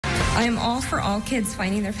I am all for all kids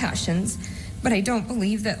finding their passions, but I don't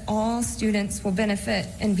believe that all students will benefit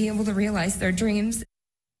and be able to realize their dreams.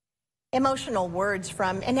 Emotional words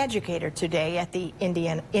from an educator today at the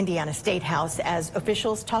Indiana State House as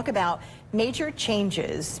officials talk about major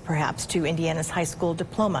changes, perhaps, to Indiana's high school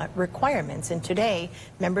diploma requirements. And today,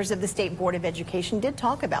 members of the State Board of Education did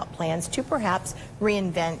talk about plans to perhaps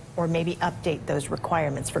reinvent or maybe update those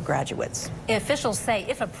requirements for graduates. Officials say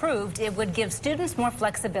if approved, it would give students more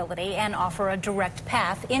flexibility and offer a direct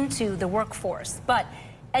path into the workforce. But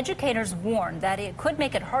educators warn that it could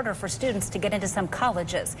make it harder for students to get into some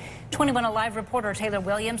colleges. 21 Alive reporter Taylor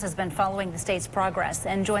Williams has been following the state's progress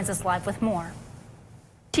and joins us live with more.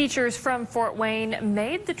 Teachers from Fort Wayne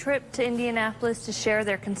made the trip to Indianapolis to share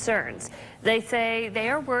their concerns. They say they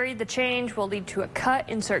are worried the change will lead to a cut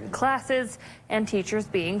in certain classes and teachers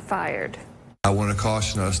being fired. I want to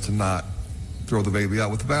caution us to not throw the baby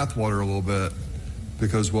out with the bathwater a little bit,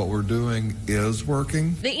 because what we're doing is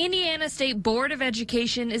working. The Indiana State Board of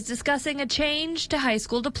Education is discussing a change to high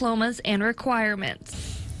school diplomas and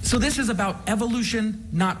requirements. So this is about evolution,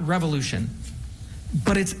 not revolution.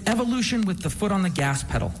 But it's evolution with the foot on the gas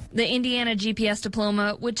pedal. The Indiana GPS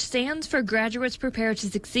diploma, which stands for Graduates Prepared to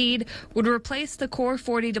Succeed, would replace the Core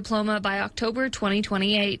 40 diploma by October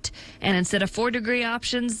 2028. And instead of 4 degree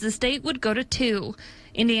options, the state would go to 2.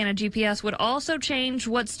 Indiana GPS would also change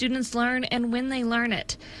what students learn and when they learn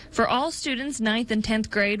it. For all students, 9th and 10th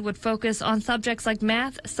grade would focus on subjects like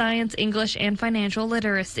math, science, English, and financial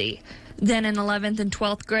literacy. Then in 11th and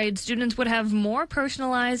 12th grade, students would have more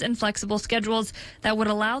personalized and flexible schedules that would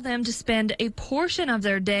allow them to spend a portion of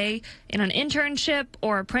their day in an internship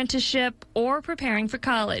or apprenticeship or preparing for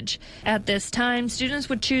college. At this time, students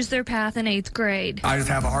would choose their path in 8th grade. I just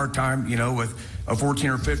have a hard time, with a 14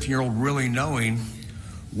 or 15-year-old really knowing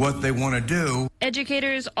what they want to do.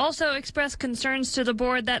 Educators also expressed concerns to the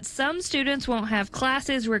board that some students won't have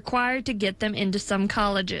classes required to get them into some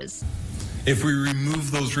colleges. If we remove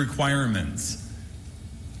those requirements,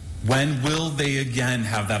 when will they again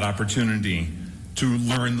have that opportunity to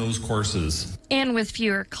learn those courses? And with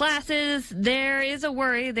fewer classes, there is a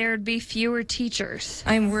worry there'd be fewer teachers.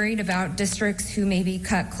 I'm worried about districts who maybe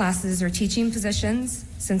cut classes or teaching positions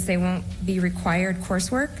since they won't be required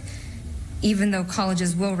coursework, even though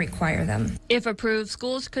colleges will require them. If approved,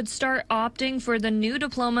 schools could start opting for the new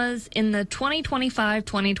diplomas in the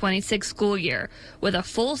 2025-2026 school year, with a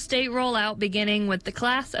full state rollout beginning with the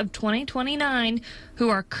class of 2029, who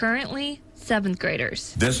are currently 7th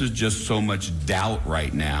graders. This is just so much doubt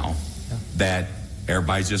right now that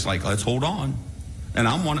everybody's just like, let's hold on. And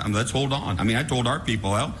let's hold on. I mean, I told our people,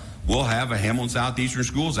 well, we'll have a Hamilton Southeastern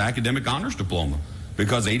Schools academic honors diploma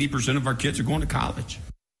because 80% of our kids are going to college.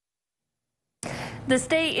 The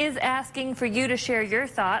state is asking for you to share your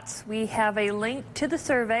thoughts. We have a link to the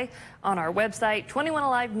survey on our website,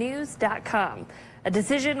 21alivenews.com. A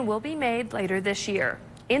decision will be made later this year.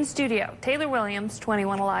 In studio, Taylor Williams,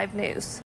 21 Alive News.